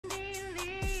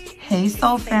Hey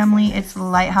soul family, it's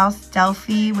Lighthouse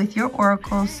Delphi with your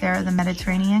oracle, Sarah the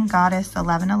Mediterranean Goddess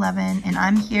 1111, and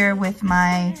I'm here with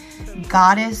my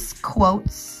Goddess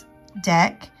Quotes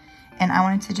deck, and I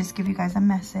wanted to just give you guys a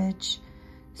message.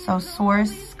 So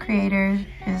Source Creator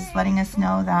is letting us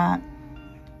know that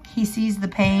he sees the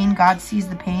pain, God sees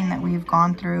the pain that we've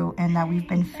gone through, and that we've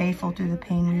been faithful through the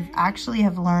pain. We've actually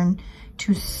have learned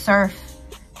to surf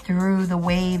through the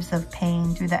waves of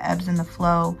pain, through the ebbs and the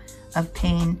flow of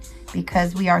pain,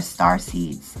 because we are star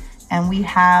seeds, and we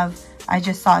have, I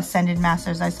just saw Ascended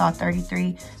Masters, I saw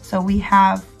 33. So we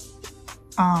have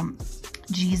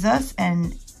Jesus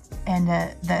and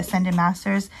the Ascended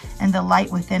Masters and the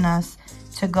light within us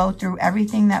to go through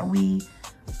everything that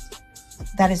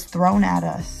is thrown at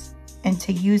us, and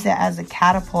to use it as a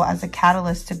catapult, as a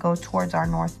catalyst to go towards our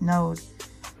North Node.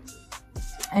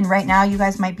 And right now, you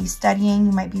guys might be studying,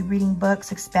 you might be reading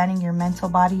books, expanding your mental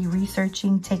body,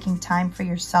 researching, taking time for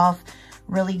yourself,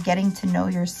 really getting to know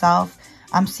yourself.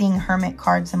 I'm seeing Hermit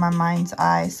cards in my mind's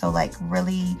eye. So like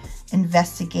really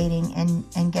investigating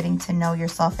and getting to know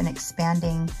yourself and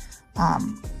expanding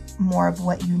more of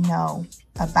what you know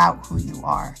about who you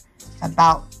are,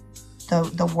 about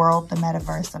the world, the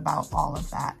metaverse, about all of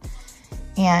that.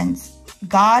 And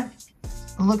God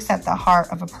looks at the heart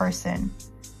of a person.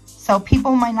 So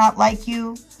people might not like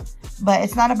you, but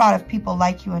it's not about if people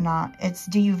like you or not. It's,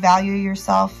 do you value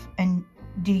yourself, and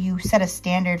do you set a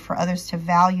standard for others to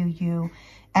value you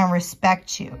and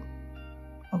respect you?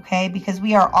 Okay, because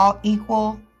we are all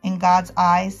equal in God's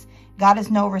eyes. God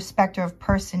is no respecter of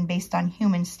person based on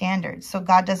human standards. So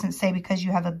God doesn't say because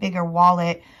you have a bigger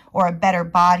wallet or a better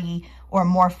body or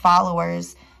more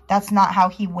followers. That's not how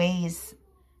he weighs.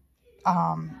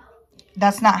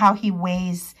 That's not how he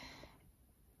weighs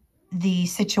the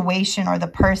situation or the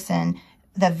person,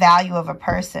 the value of a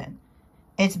person.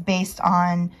 It's based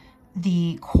on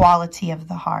the quality of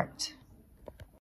the heart.